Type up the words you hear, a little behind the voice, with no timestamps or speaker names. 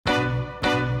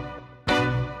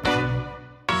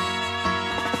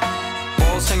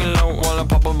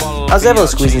I was able to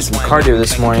squeeze in some cardio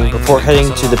this morning before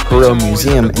heading to the Perot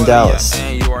Museum in Dallas.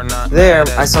 There,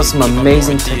 I saw some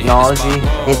amazing technology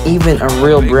and even a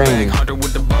real brain.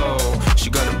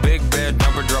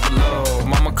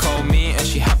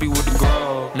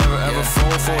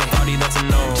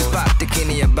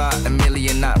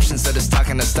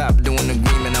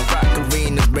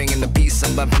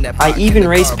 I even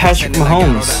raced Patrick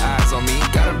Mahomes.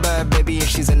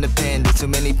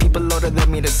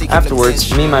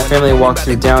 Afterwards, me and my family walked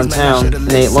through downtown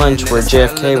and ate lunch where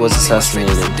JFK was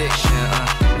assassinated.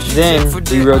 Then,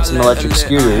 we rode some electric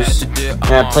scooters, and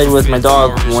I played with my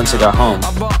dog once I got home.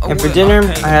 And for dinner,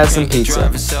 I had some pizza.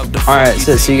 Alright,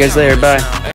 so see you guys later, bye.